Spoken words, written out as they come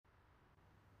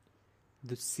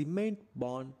The cement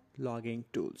bond logging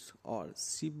tools or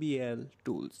CBL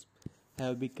tools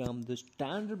have become the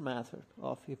standard method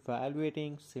of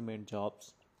evaluating cement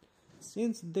jobs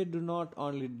since they do not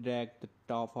only detect the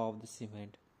top of the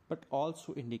cement but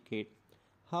also indicate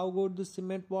how good the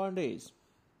cement bond is.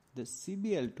 The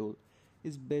CBL tool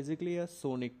is basically a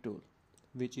sonic tool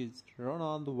which is run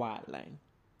on the wire line.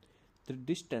 The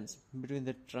distance between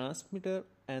the transmitter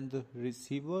and the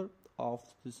receiver of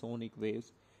the sonic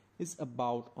waves is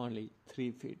about only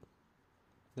 3 feet.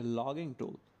 The logging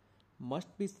tool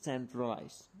must be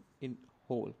centralized in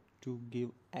hole to give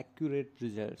accurate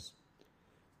results.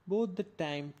 Both the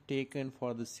time taken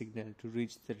for the signal to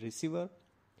reach the receiver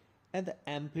and the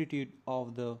amplitude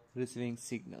of the receiving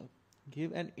signal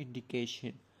give an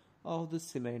indication of the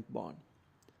cement bond.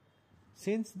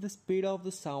 Since the speed of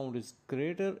the sound is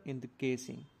greater in the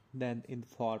casing than in the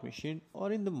formation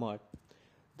or in the mud,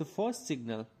 the first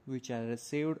signal which are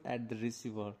received at the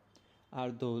receiver are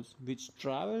those which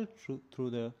travel through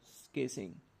the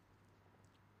casing.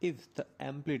 If the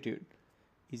amplitude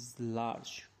is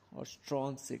large or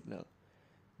strong signal,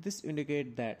 this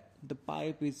indicates that the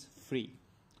pipe is free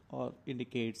or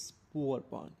indicates poor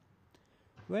bond.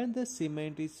 When the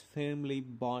cement is firmly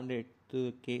bonded to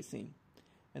the casing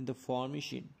and the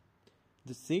formation,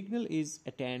 the signal is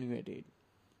attenuated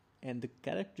and the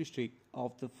characteristic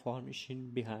of the formation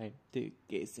behind the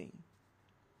casing.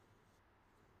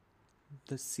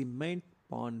 The cement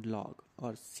bond log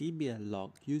or CBL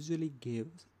log usually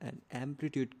gives an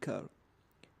amplitude curve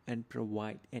and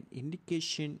provide an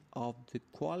indication of the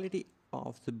quality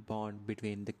of the bond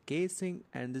between the casing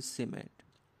and the cement,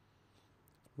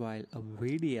 while a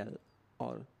VDL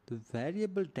or the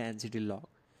variable density log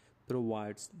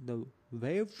provides the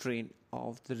wave train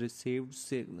of the received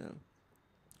signal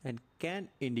and can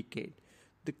indicate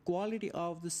the quality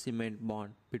of the cement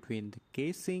bond between the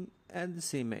casing and the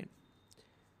cement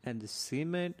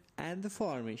and the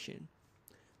formation.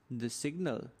 The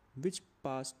signal which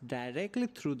pass directly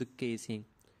through the casing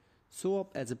show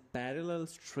up as a parallel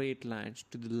straight lines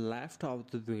to the left of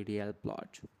the VDL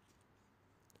plot.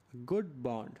 A good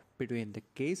bond between the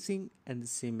casing and the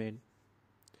cement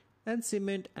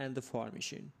and the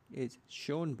formation is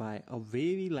shown by a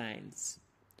wavy lines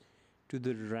to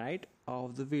the right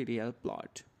of the VDL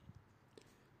plot.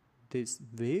 These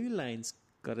wavy lines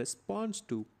corresponds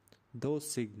to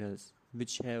those signals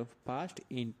which have passed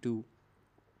into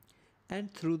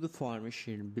and through the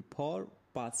formation before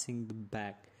passing the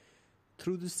back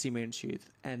through the cement sheath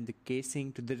and the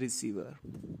casing to the receiver.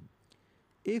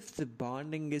 If the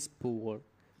bonding is poor,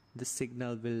 the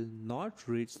signal will not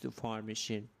reach the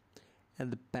formation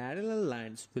and the parallel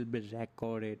lines will be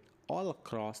recorded all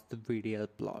across the VDL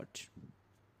plot.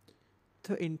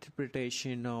 The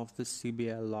interpretation of the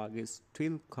CBL log is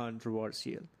still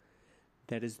controversial.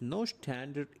 There is no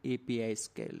standard API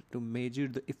scale to measure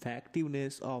the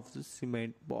effectiveness of the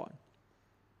cement bond.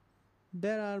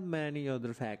 There are many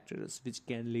other factors which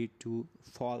can lead to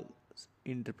false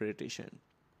interpretation.